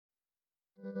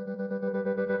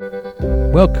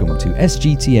Welcome to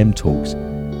SGTM Talks.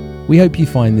 We hope you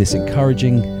find this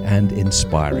encouraging and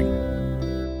inspiring.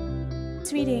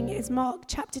 This reading is Mark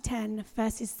chapter 10,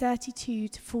 verses 32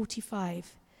 to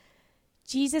 45.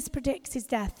 Jesus predicts his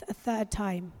death a third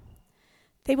time.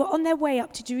 They were on their way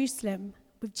up to Jerusalem,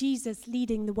 with Jesus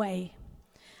leading the way.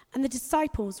 And the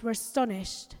disciples were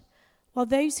astonished, while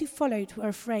those who followed were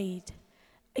afraid.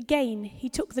 Again, he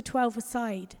took the 12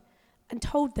 aside and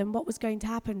told them what was going to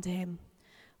happen to him.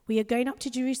 "We are going up to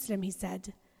Jerusalem," he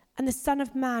said, "and the Son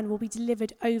of Man will be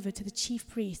delivered over to the chief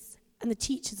priests and the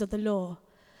teachers of the law.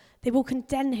 They will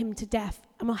condemn him to death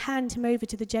and will hand him over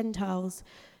to the Gentiles,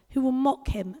 who will mock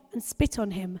him and spit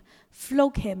on him,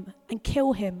 flog him and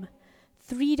kill him.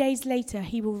 3 days later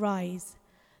he will rise."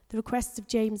 The requests of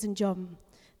James and John.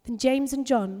 Then James and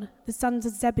John, the sons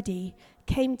of Zebedee,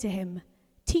 came to him.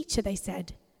 "Teacher," they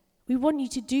said, "we want you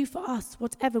to do for us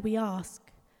whatever we ask."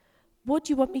 "What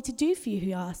do you want me to do for you?"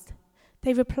 he asked.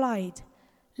 They replied,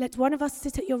 "Let one of us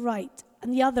sit at your right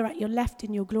and the other at your left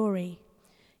in your glory."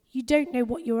 "You don't know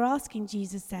what you are asking,"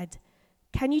 Jesus said.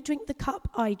 "Can you drink the cup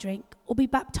I drink, or be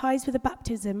baptized with the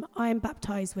baptism I am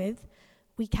baptized with?"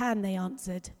 "We can," they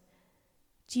answered.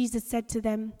 Jesus said to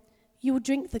them, "You will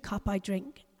drink the cup I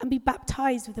drink and be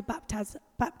baptized with the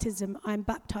baptism I am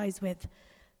baptized with.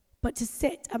 But to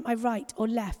sit at my right or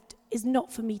left is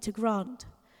not for me to grant.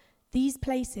 These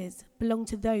places belong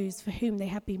to those for whom they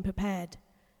have been prepared."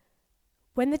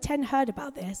 When the 10 heard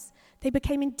about this, they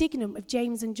became indignant with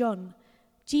James and John.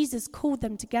 Jesus called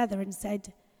them together and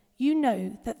said, "You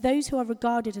know that those who are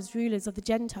regarded as rulers of the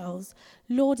Gentiles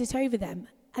lord it over them,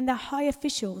 and their high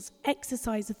officials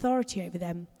exercise authority over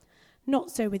them.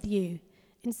 Not so with you.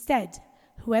 Instead,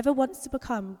 whoever wants to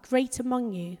become great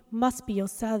among you must be your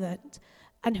servant,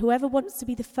 and whoever wants to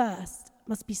be the first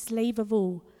must be slave of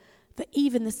all. For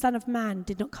even the Son of Man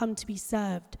did not come to be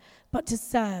served, but to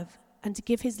serve and to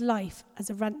give his life as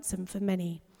a ransom for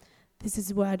many." This is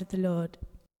the word of the Lord.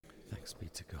 Thanks be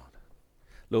to God.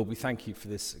 Lord, we thank you for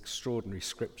this extraordinary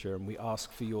scripture, and we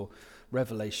ask for your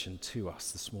revelation to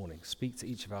us this morning. Speak to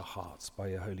each of our hearts by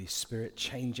your Holy Spirit.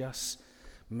 Change us.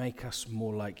 Make us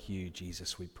more like you,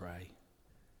 Jesus, we pray.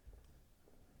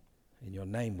 In your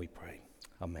name we pray.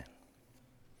 Amen.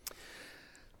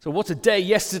 So what a day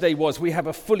yesterday was. We have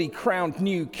a fully crowned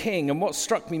new king. And what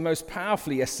struck me most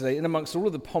powerfully yesterday, in amongst all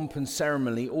of the pomp and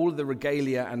ceremony, all of the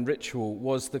regalia and ritual,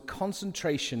 was the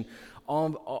concentration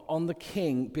on the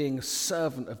king being a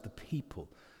servant of the people.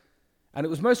 And it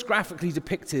was most graphically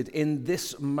depicted in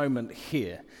this moment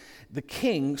here. The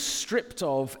king stripped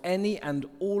of any and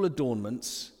all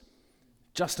adornments,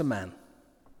 just a man.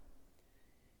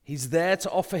 He's there to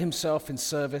offer himself in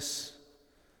service,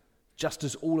 just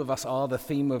as all of us are. The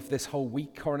theme of this whole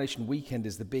week, Coronation Weekend,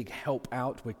 is the big help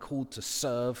out. We're called to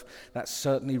serve. That's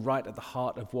certainly right at the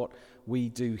heart of what we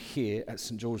do here at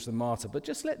St. George the Martyr. But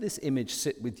just let this image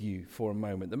sit with you for a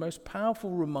moment. The most powerful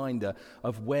reminder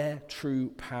of where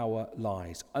true power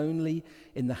lies, only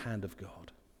in the hand of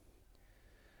God.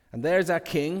 And there's our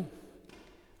king,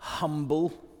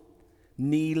 humble,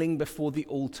 kneeling before the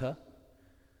altar,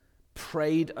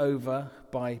 prayed over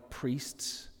by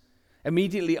priests.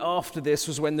 Immediately after this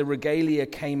was when the regalia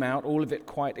came out, all of it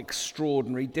quite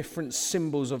extraordinary, different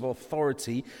symbols of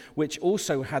authority, which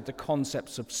also had the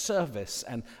concepts of service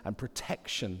and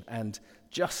protection and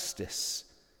justice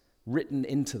written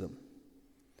into them.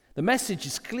 The message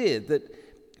is clear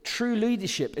that true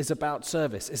leadership is about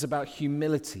service, is about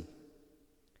humility.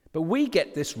 But we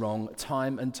get this wrong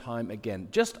time and time again.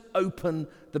 Just open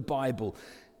the Bible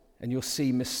and you'll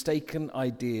see mistaken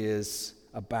ideas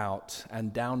about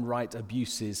and downright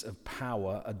abuses of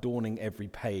power adorning every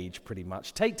page pretty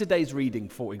much. Take today's reading,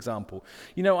 for example.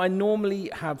 You know, I normally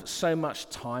have so much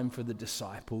time for the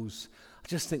disciples. I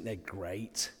just think they're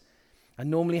great. I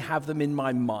normally have them in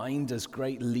my mind as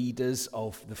great leaders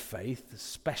of the faith,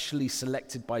 especially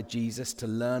selected by Jesus to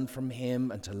learn from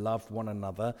him and to love one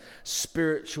another.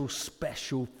 Spiritual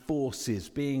special forces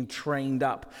being trained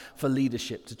up for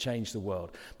leadership to change the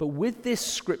world. But with this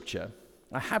scripture,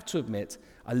 I have to admit,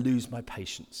 I lose my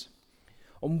patience.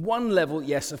 On one level,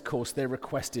 yes, of course, their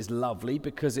request is lovely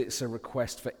because it's a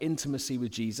request for intimacy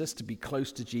with Jesus, to be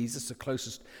close to Jesus, the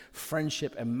closest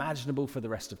friendship imaginable for the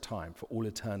rest of time, for all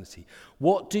eternity.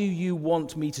 "What do you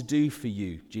want me to do for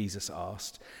you?" Jesus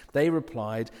asked. They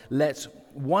replied, "Let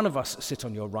one of us sit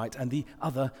on your right and the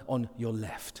other on your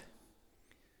left."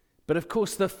 But of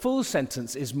course, the full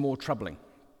sentence is more troubling.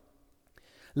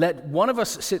 "Let one of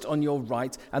us sit on your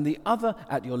right and the other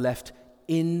at your left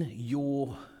in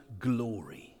your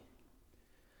glory."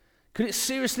 Could it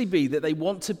seriously be that they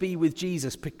want to be with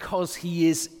Jesus because he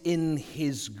is in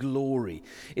his glory?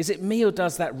 Is it me, or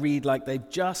does that read like they've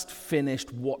just finished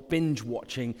binge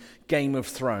watching Game of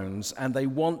Thrones and they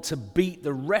want to beat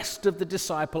the rest of the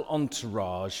disciple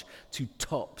entourage to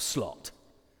top slot?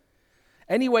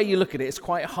 Any way you look at it, it's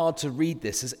quite hard to read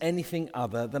this as anything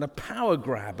other than a power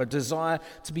grab, a desire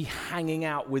to be hanging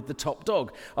out with the top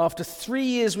dog. After 3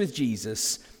 years with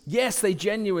Jesus, yes, they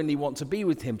genuinely want to be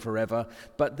with him forever,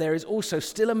 but there is also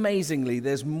still amazingly,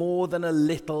 there's more than a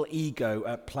little ego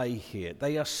at play here.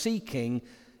 They are seeking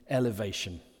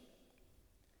elevation.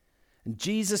 And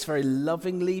Jesus very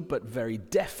lovingly but very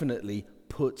definitely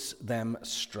puts them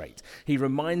straight. He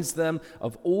reminds them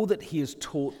of all that he has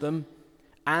taught them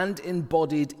and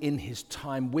embodied in his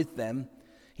time with them.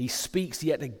 He speaks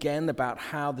yet again about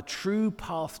how the true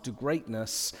path to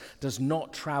greatness does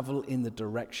not travel in the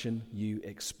direction you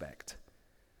expect.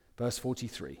 Verse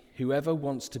 43, whoever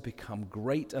wants to become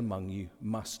great among you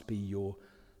must be your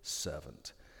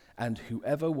servant, and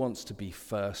whoever wants to be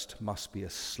first must be a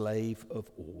slave of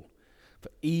all.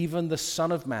 For even the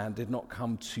Son of Man did not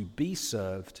come to be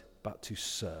served, but to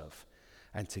serve,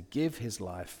 and to give his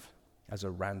life as a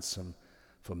ransom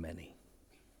for many.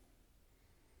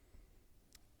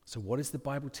 So what is the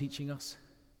Bible teaching us?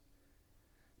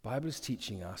 The Bible is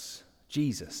teaching us,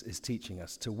 Jesus is teaching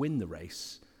us, to win the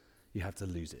race, you have to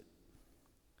lose it.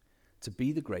 To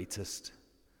be the greatest,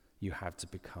 you have to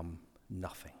become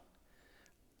nothing.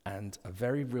 And a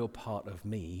very real part of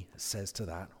me says to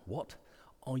that, what?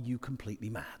 Are you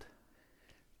completely mad?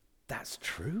 That's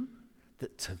true?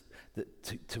 That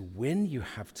to win, you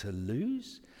have to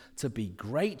lose? To be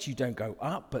great, you don't go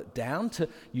up but down.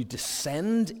 You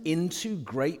descend into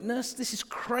greatness? This is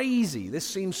crazy. This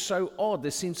seems so odd.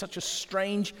 This seems such a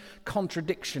strange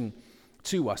contradiction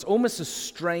to us. Almost as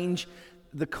strange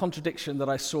the contradiction that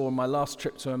I saw on my last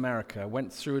trip to America. I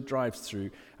went through a drive-through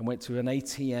and went to an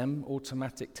ATM,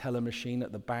 automatic teller machine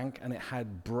at the bank, and it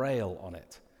had Braille on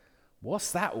it.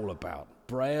 What's that all about?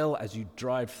 Braille as you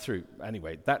drive through.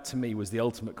 Anyway, that to me was the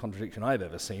ultimate contradiction I've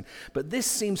ever seen. But this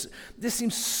seems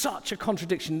such a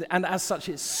contradiction, and as such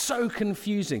it's so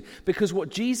confusing, because what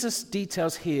Jesus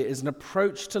details here is an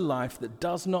approach to life that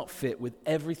does not fit with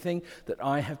everything that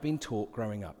I have been taught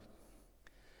growing up.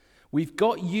 We've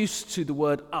got used to the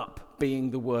word up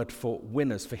being the word for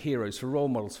winners, for heroes, for role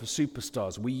models, for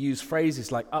superstars. We use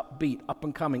phrases like upbeat, up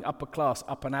and coming, upper class,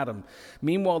 up and Adam.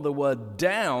 Meanwhile, the word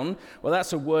down, well,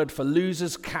 that's a word for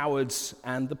losers, cowards,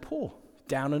 and the poor.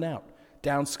 Down and out,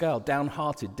 downscale,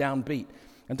 downhearted, downbeat.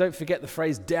 And don't forget the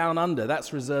phrase down under.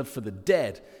 That's reserved for the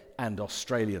dead and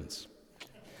Australians.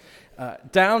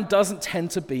 Down doesn't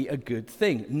tend to be a good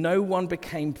thing. No one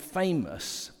became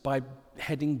famous by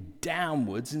heading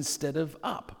downwards instead of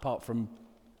up, apart from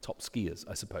top skiers,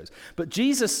 I suppose. But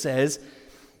Jesus says,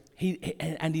 he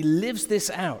lives this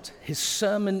out. His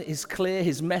sermon is clear,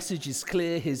 his message is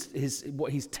clear, his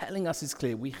what he's telling us is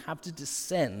clear. We have to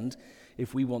descend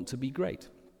if we want to be great.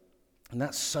 And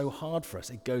that's so hard for us.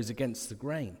 It goes against the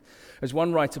grain. As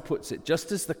one writer puts it,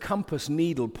 just as the compass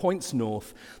needle points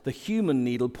north, the human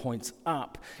needle points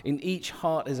up. In each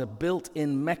heart is a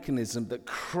built-in mechanism that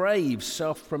craves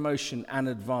self-promotion and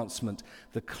advancement,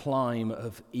 the climb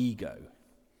of ego.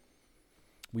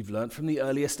 We've learned from the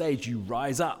earliest age, you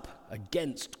rise up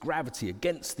against gravity,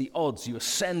 against the odds. You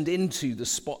ascend into the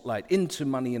spotlight, into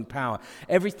money and power.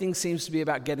 Everything seems to be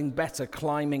about getting better,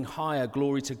 climbing higher,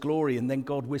 glory to glory. And then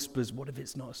God whispers, what if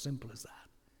it's not as simple as that?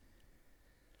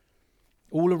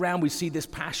 All around we see this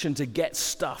passion to get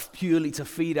stuff purely to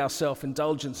feed our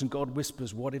self-indulgence. And God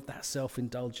whispers, what if that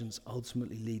self-indulgence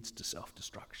ultimately leads to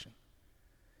self-destruction?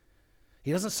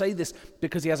 He doesn't say this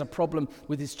because he has a problem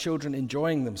with his children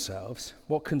enjoying themselves.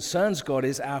 What concerns God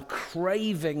is our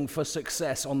craving for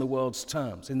success in the world's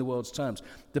terms,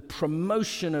 the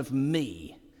promotion of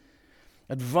me,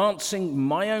 advancing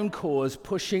my own cause,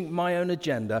 pushing my own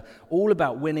agenda, all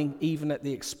about winning even at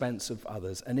the expense of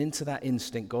others. And into that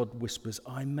instinct, God whispers,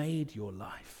 I made your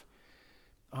life.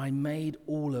 I made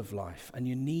all of life, and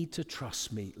you need to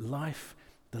trust me. Life,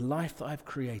 the life that I've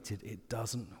created, it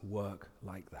doesn't work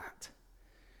like that.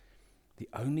 The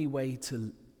only way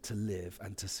to live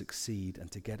and to succeed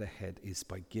and to get ahead is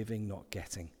by giving, not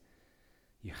getting.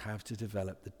 You have to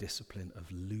develop the discipline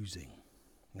of losing.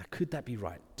 Now, could that be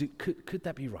right? Could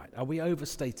that be right? Are we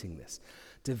overstating this?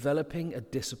 Developing a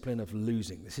discipline of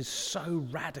losing. This is so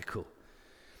radical.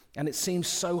 And it seems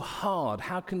so hard.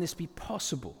 How can this be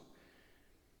possible?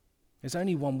 There's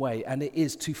only one way, and it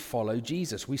is to follow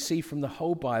Jesus. We see from the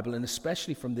whole Bible, and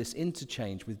especially from this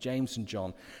interchange with James and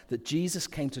John, that Jesus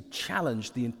came to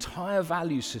challenge the entire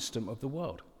value system of the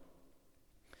world.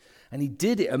 And he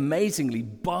did it amazingly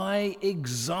by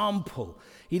example.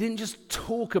 He didn't just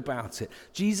talk about it.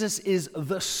 Jesus is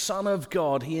the Son of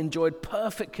God. He enjoyed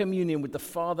perfect communion with the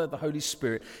Father, the Holy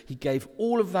Spirit. He gave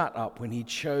all of that up when he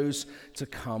chose to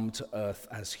come to earth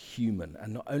as human.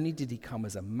 And not only did he come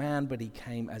as a man, but he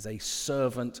came as a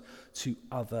servant to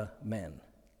other men,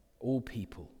 all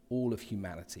people, all of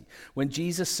humanity. When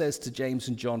Jesus says to James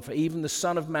and John, "For even the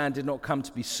Son of Man did not come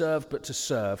to be served, but to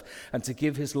serve, and to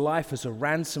give his life as a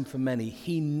ransom for many,"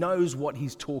 he knows what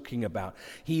he's talking about.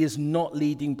 He is not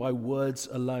leading by words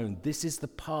alone. This is the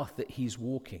path that he's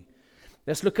walking.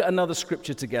 Let's look at another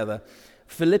scripture together.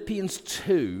 Philippians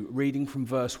 2, reading from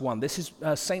verse 1. This is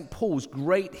St. Paul's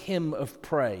great hymn of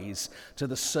praise to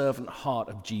the servant heart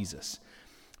of Jesus.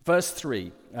 Verse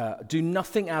 3, do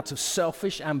nothing out of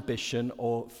selfish ambition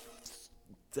or,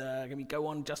 let me go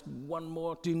on just one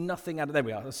more. Do nothing out of, there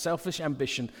we are, selfish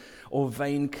ambition or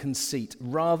vain conceit.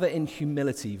 Rather in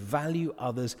humility, value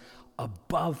others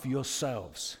above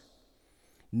yourselves,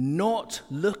 not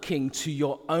looking to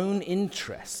your own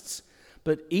interests,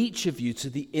 but each of you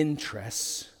to the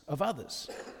interests of others.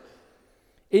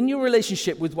 In your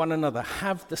relationship with one another,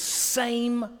 have the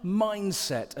same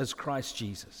mindset as Christ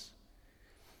Jesus,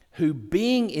 who,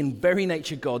 being in very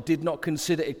nature God, did not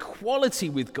consider equality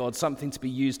with God something to be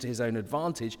used to his own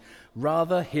advantage.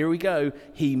 Rather, here we go,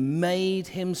 he made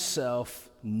himself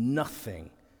nothing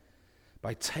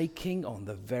by taking on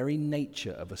the very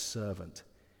nature of a servant,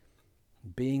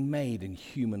 being made in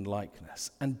human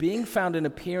likeness. And being found in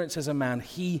appearance as a man,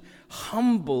 he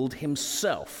humbled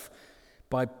himself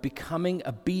by becoming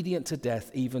obedient to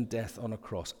death, even death on a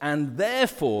cross. And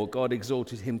therefore God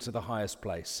exalted him to the highest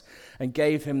place and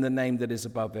gave him the name that is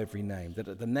above every name, that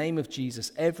at the name of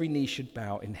Jesus every knee should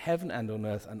bow in heaven and on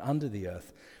earth and under the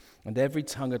earth, and every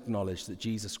tongue acknowledge that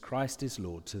Jesus Christ is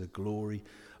Lord, to the glory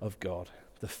of God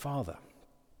the Father.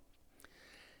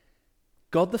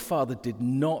 God the Father did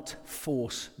not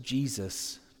force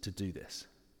Jesus to do this.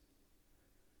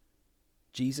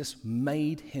 Jesus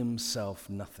made himself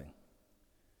nothing.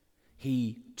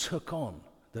 He took on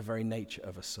the very nature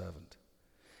of a servant.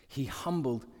 He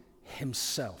humbled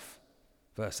himself.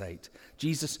 Verse 8.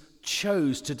 Jesus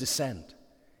chose to descend.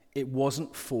 It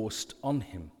wasn't forced on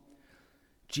him.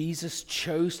 Jesus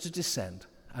chose to descend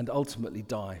and ultimately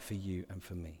die for you and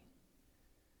for me.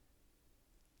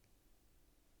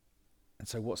 And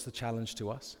so what's the challenge to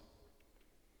us?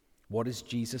 What is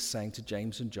Jesus saying to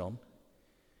James and John?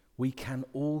 We can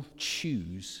all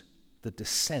choose the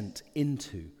descent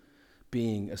into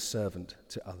being a servant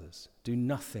to others. Do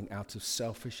nothing out of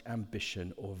selfish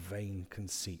ambition or vain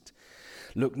conceit.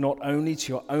 Look not only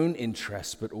to your own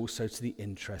interests, but also to the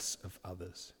interests of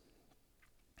others.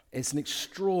 It's an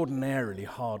extraordinarily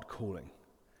hard calling.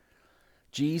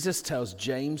 Jesus tells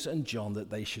James and John that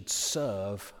they should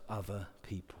serve other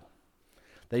people.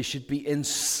 They should be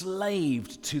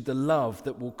enslaved to the love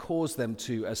that will cause them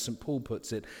to, as St. Paul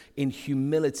puts it, in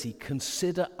humility,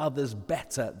 consider others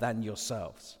better than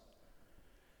yourselves.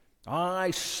 I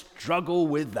struggle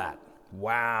with that.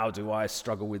 Wow, do I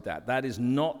struggle with that. That is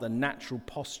not the natural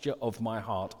posture of my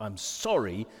heart. I'm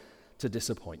sorry to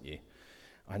disappoint you.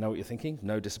 I know what you're thinking.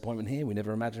 No disappointment here. We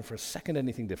never imagined for a second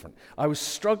anything different. I was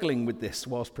struggling with this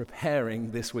whilst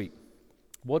preparing this week.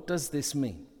 What does this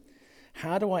mean?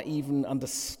 How do I even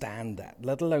understand that,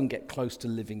 let alone get close to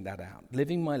living that out?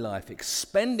 Living my life,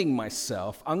 expending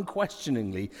myself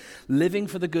unquestioningly, living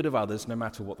for the good of others no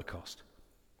matter what the cost.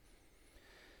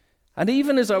 And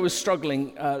even as I was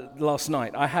struggling last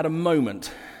night, I had a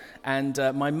moment. And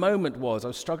my moment was, I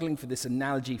was struggling for this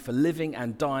analogy for living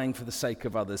and dying for the sake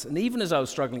of others. And even as I was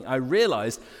struggling, I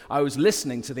realized I was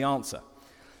listening to the answer.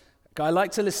 I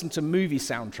like to listen to movie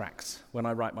soundtracks when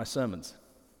I write my sermons,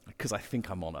 because I think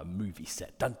I'm on a movie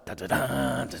set. Dun, dun, dun,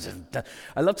 dun, dun, dun, dun.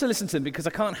 I love to listen to them because I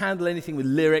can't handle anything with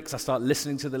lyrics. I start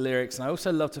listening to the lyrics, and I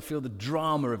also love to feel the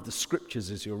drama of the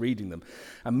scriptures as you're reading them.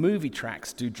 And movie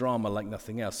tracks do drama like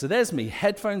nothing else. So there's me,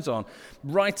 headphones on,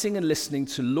 writing and listening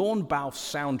to Lorne Balfe's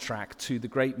soundtrack to the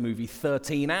great movie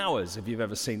 13 Hours, if you've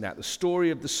ever seen that, the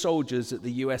story of the soldiers at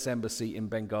the US Embassy in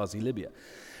Benghazi, Libya.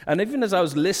 And even as I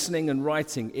was listening and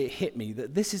writing, it hit me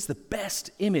that this is the best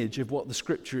image of what the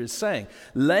scripture is saying.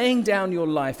 Laying down your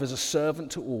life as a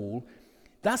servant to all,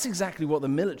 that's exactly what the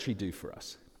military do for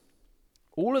us.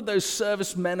 All of those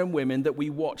servicemen and women that we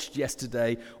watched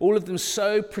yesterday, all of them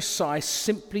so precise,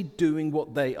 simply doing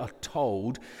what they are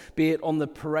told, be it on the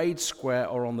parade square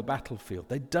or on the battlefield.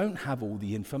 They don't have all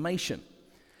the information.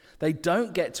 They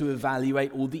don't get to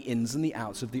evaluate all the ins and the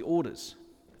outs of the orders.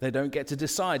 They don't get to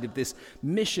decide if this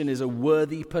mission is a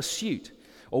worthy pursuit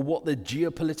or what the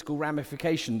geopolitical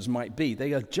ramifications might be.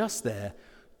 They are just there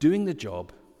doing the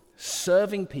job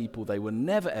serving people they will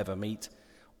never ever meet,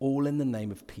 all in the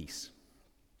name of peace.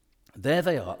 There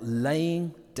they are,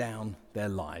 laying down their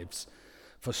lives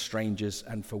for strangers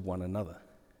and for one another.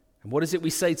 And what is it we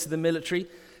say to the military?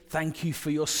 Thank you for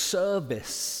your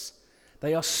service.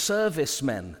 They are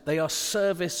servicemen. They are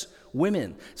service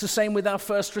women. It's the same with our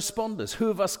first responders. Who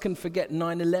of us can forget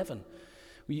 9/11?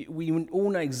 We all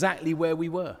know exactly where we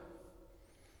were.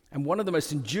 And one of the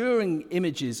most enduring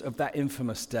images of that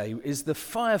infamous day is the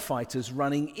firefighters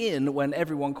running in when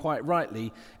everyone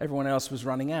else was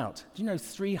running out. Do you know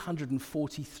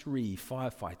 343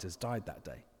 firefighters died that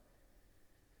day?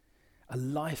 A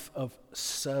life of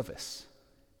service.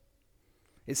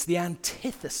 It's the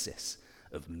antithesis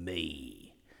of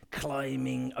me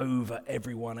climbing over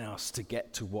everyone else to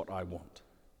get to what I want.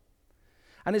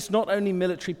 And it's not only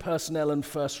military personnel and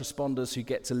first responders who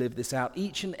get to live this out.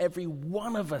 Each and every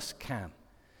one of us can.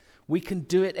 We can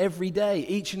do it every day.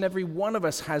 Each and every one of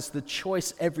us has the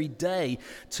choice every day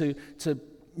to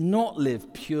not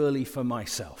live purely for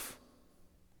myself.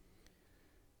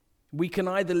 We can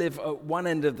either live at one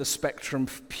end of the spectrum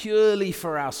purely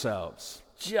for ourselves,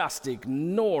 just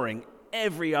ignoring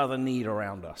every other need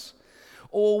around us.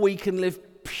 Or we can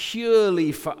live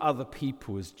purely for other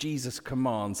people as Jesus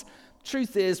commands.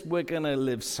 Truth is, we're going to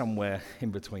live somewhere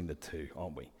in between the two,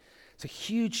 aren't we? It's a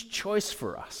huge choice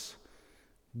for us.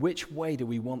 Which way do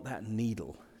we want that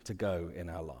needle to go in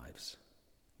our lives?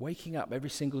 Waking up every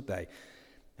single day,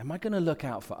 am I going to look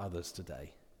out for others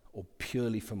today or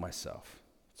purely for myself?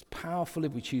 It's powerful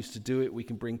if we choose to do it. We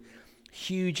can bring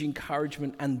huge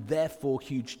encouragement and therefore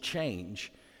huge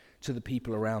change to the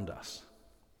people around us.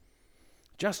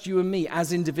 Just you and me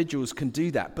as individuals can do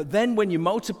that. But then when you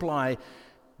multiply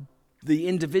the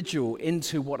individual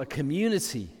into what a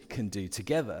community can do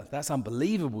together, that's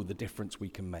unbelievable, the difference we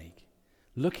can make.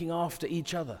 Looking after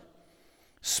each other,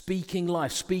 speaking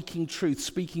life, speaking truth,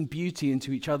 speaking beauty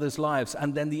into each other's lives,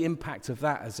 and then the impact of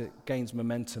that as it gains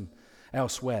momentum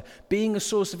elsewhere. Being a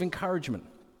source of encouragement.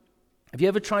 Have you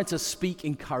ever tried to speak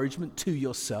encouragement to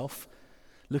yourself?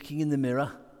 Looking in the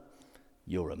mirror,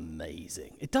 you're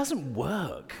amazing. It doesn't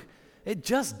work. It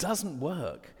just doesn't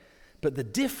work. But the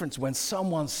difference when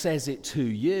someone says it to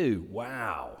you,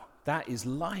 wow, that is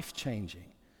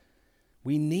life-changing.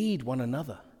 We need one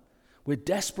another. We're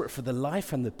desperate for the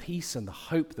life and the peace and the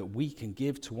hope that we can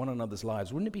give to one another's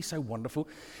lives. Wouldn't it be so wonderful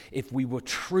if we were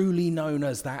truly known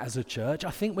as that as a church?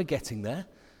 I think we're getting there,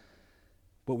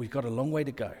 but we've got a long way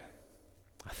to go.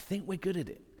 I think we're good at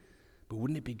it, but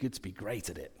wouldn't it be good to be great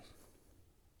at it?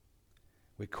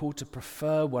 We're called to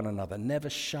prefer one another, never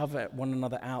shove one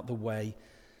another out the way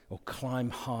or climb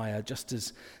higher, just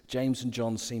as James and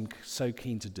John seem so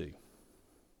keen to do.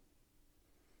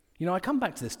 You know, I come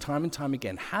back to this time and time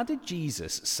again. How did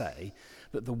Jesus say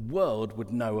that the world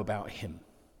would know about him?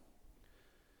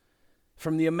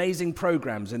 From the amazing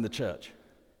programs in the church?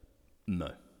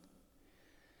 No.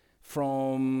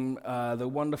 From the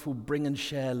wonderful bring and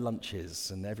share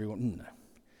lunches and everyone? No.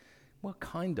 Well,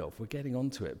 kind of. We're getting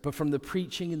onto it. But from the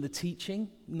preaching and the teaching?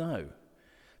 No.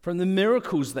 From the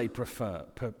miracles they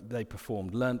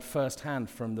performed, learned firsthand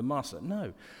from the master?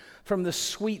 No. From the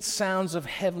sweet sounds of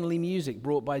heavenly music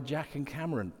brought by Jack and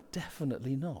Cameron?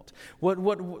 Definitely not.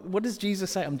 What does Jesus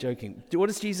say? I'm joking. What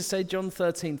does Jesus say? John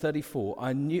 13:34.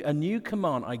 A new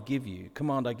command I give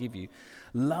you.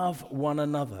 Love one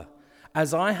another.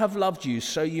 As I have loved you,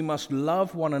 so you must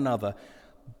love one another.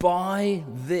 By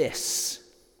this,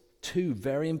 two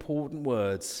very important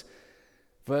words.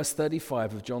 Verse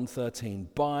 35 of John 13,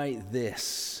 by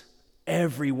this,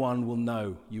 everyone will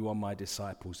know you are my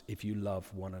disciples if you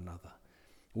love one another.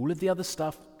 All of the other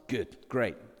stuff, good,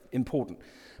 great, important.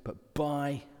 But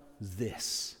by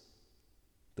this,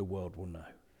 the world will know.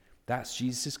 That's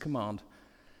Jesus' command.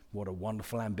 What a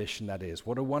wonderful ambition that is.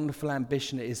 What a wonderful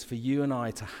ambition it is for you and I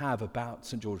to have about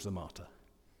St. George the Martyr.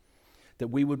 That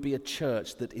we would be a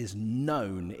church that is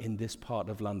known in this part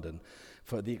of London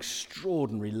for the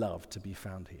extraordinary love to be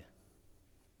found here.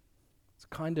 It's a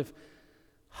kind of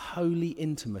holy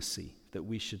intimacy that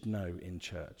we should know in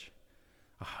church.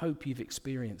 I hope you've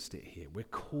experienced it here. We're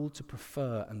called to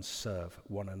prefer and serve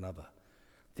one another.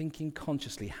 Thinking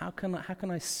consciously, how can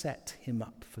I set him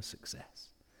up for success?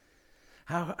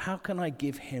 How can I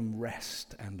give him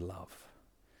rest and love?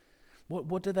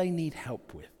 What do they need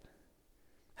help with?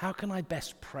 How can I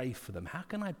best pray for them? How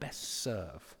can I best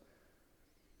serve?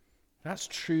 That's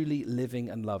truly living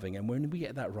and loving. And when we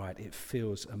get that right, it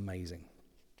feels amazing.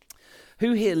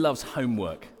 Who here loves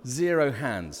homework? 0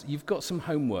 hands. You've got some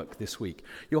homework this week.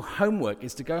 Your homework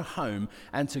is to go home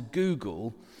and to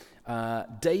Google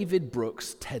David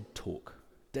Brooks TED Talk.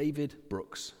 David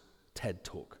Brooks TED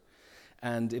Talk.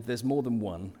 And if there's more than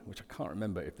one, which I can't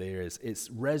remember if there is, it's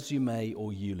resume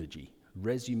or eulogy.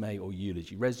 Resume or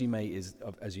eulogy. Resume is,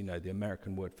 as you know, the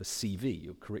American word for CV,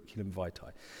 your curriculum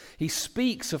vitae. He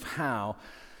speaks of how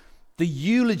the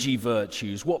eulogy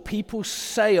virtues, what people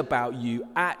say about you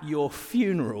at your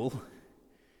funeral,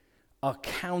 are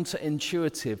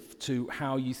counterintuitive to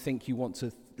how you think you want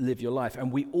to live your life.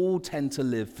 And we all tend to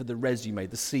live for the resume,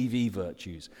 the CV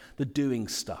virtues, the doing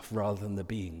stuff rather than the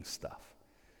being stuff.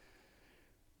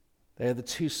 They are the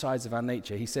two sides of our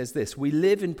nature. He says this: we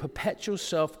live in perpetual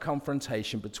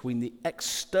self-confrontation between the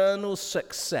external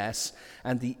success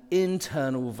and the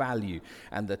internal value.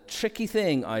 And the tricky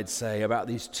thing, I'd say, about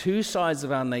these two sides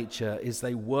of our nature is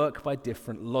they work by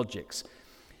different logics.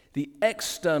 The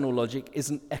external logic is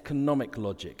an economic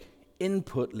logic.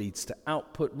 Input leads to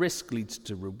output, risk leads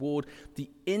to reward. The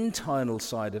internal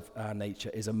side of our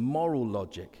nature is a moral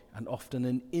logic and often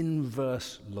an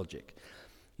inverse logic.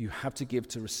 You have to give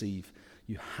to receive.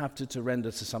 You have to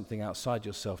surrender to something outside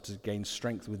yourself to gain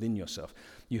strength within yourself.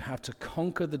 You have to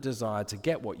conquer the desire to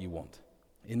get what you want.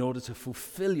 In order to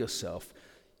fulfill yourself,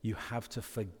 you have to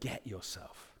forget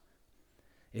yourself.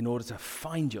 In order to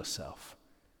find yourself,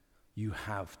 you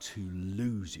have to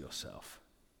lose yourself.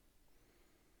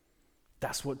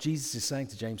 That's what Jesus is saying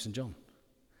to James and John.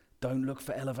 Don't look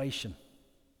for elevation.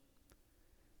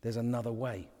 There's another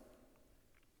way.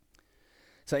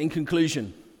 So in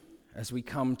conclusion, as we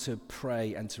come to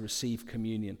pray and to receive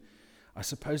communion, I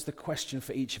suppose the question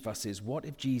for each of us is, what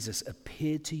if Jesus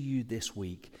appeared to you this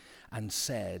week and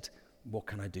said, what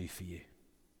can I do for you?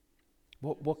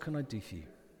 What can I do for you?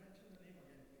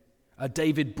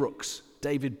 David Brooks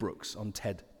on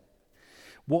TED.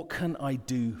 What can I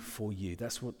do for you?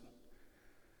 That's what.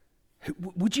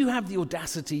 Would you have the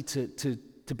audacity to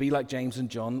be like James and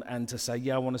John and to say,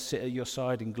 yeah, I want to sit at your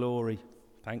side in glory.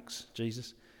 Thanks,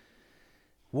 Jesus.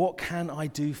 What can I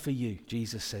do for you?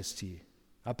 Jesus says to you.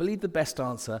 I believe the best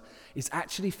answer is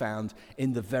actually found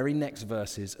in the very next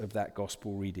verses of that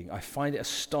gospel reading. I find it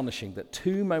astonishing that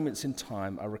 2 moments in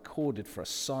time are recorded for us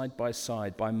side by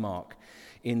side by Mark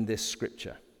in this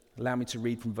scripture. Allow me to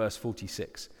read from verse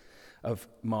 46 of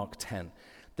Mark 10.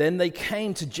 Then they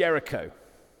came to Jericho.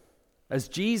 As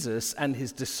Jesus and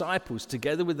his disciples,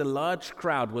 together with a large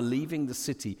crowd, were leaving the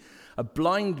city, a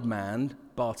blind man,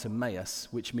 Bartimaeus,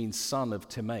 which means son of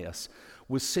Timaeus,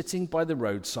 was sitting by the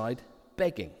roadside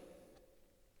begging.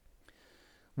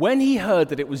 When he heard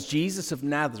that it was Jesus of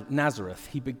Nazareth,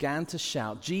 he began to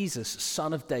shout, Jesus,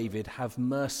 son of David, have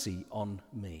mercy on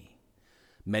me.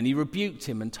 Many rebuked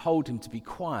him and told him to be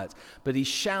quiet, but he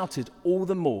shouted all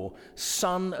the more,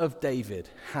 Son of David,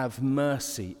 have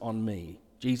mercy on me.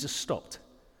 Jesus stopped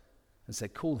and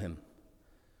said, call him.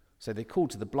 So they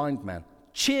called to the blind man,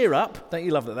 cheer up. Don't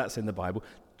you love that that's in the Bible?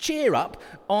 Cheer up,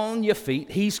 on your feet,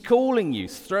 he's calling you.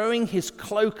 Throwing his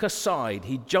cloak aside,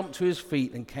 he jumped to his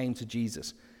feet and came to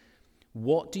Jesus.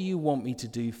 What do you want me to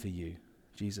do for you?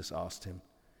 Jesus asked him.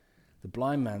 The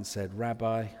blind man said,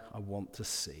 Rabbi, I want to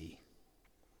see.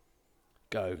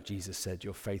 Go, Jesus said,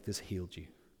 your faith has healed you.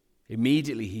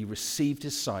 Immediately he received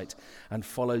his sight and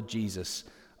followed Jesus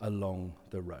along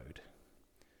the road.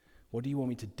 What do you want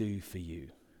me to do for you?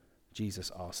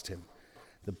 Jesus asked him.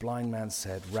 The blind man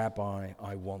said, Rabbi,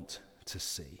 I want to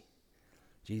see.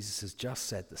 Jesus has just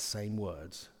said the same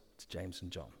words to James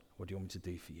and John. What do you want me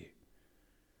to do for you?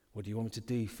 What do you want me to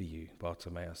do for you,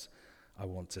 Bartimaeus? I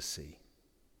want to see.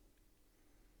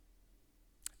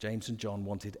 James and John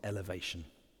wanted elevation.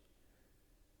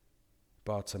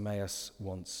 Bartimaeus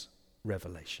wants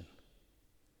revelation.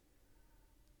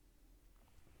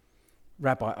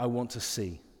 Rabbi, I want to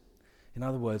see. In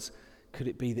other words, could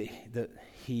it be that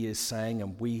he is saying,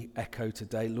 and we echo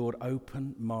today, Lord,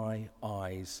 open my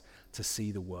eyes to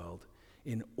see the world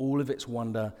in all of its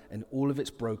wonder and all of its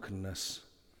brokenness,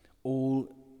 all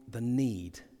the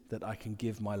need that I can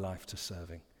give my life to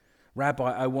serving.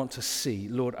 Rabbi, I want to see.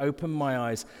 Lord, open my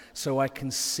eyes so I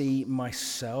can see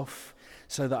myself,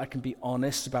 so that I can be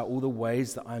honest about all the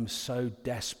ways that I'm so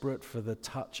desperate for the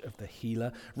touch of the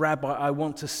healer. Rabbi, I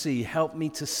want to see. Help me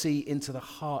to see into the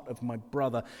heart of my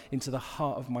brother, into the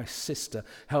heart of my sister.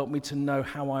 Help me to know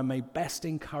how I may best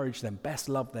encourage them, best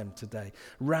love them today.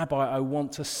 Rabbi, I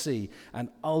want to see. And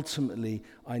ultimately,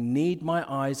 I need my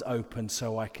eyes open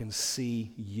so I can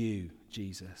see you,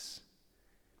 Jesus.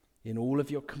 In all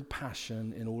of your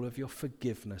compassion, in all of your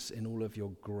forgiveness, in all of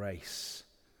your grace.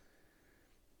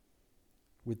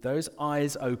 With those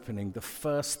eyes opening, the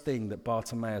first thing that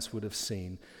Bartimaeus would have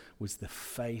seen was the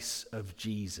face of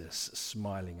Jesus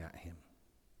smiling at him.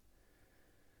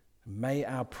 May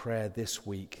our prayer this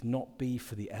week not be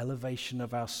for the elevation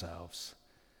of ourselves,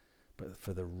 but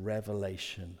for the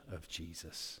revelation of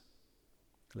Jesus.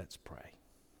 Let's pray.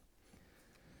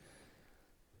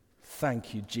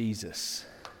 Thank you, Jesus.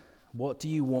 What do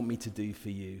you want me to do for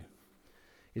you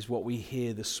is what we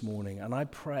hear this morning. And I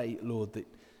pray, Lord, that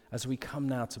as we come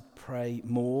now to pray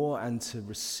more and to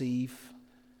receive,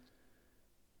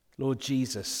 Lord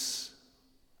Jesus,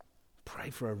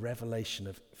 pray for a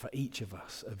revelation for each of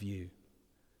us of you.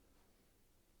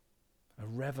 A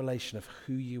revelation of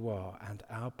who you are and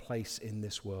our place in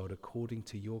this world according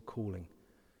to your calling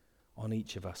on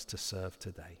each of us to serve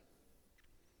today.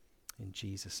 In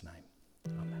Jesus'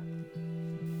 name, amen.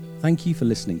 Thank you for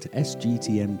listening to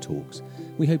SGTM Talks.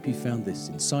 We hope you found this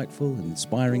insightful and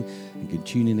inspiring and can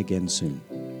tune in again soon.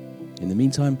 In the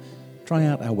meantime, try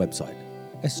out our website,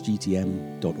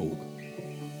 sgtm.org.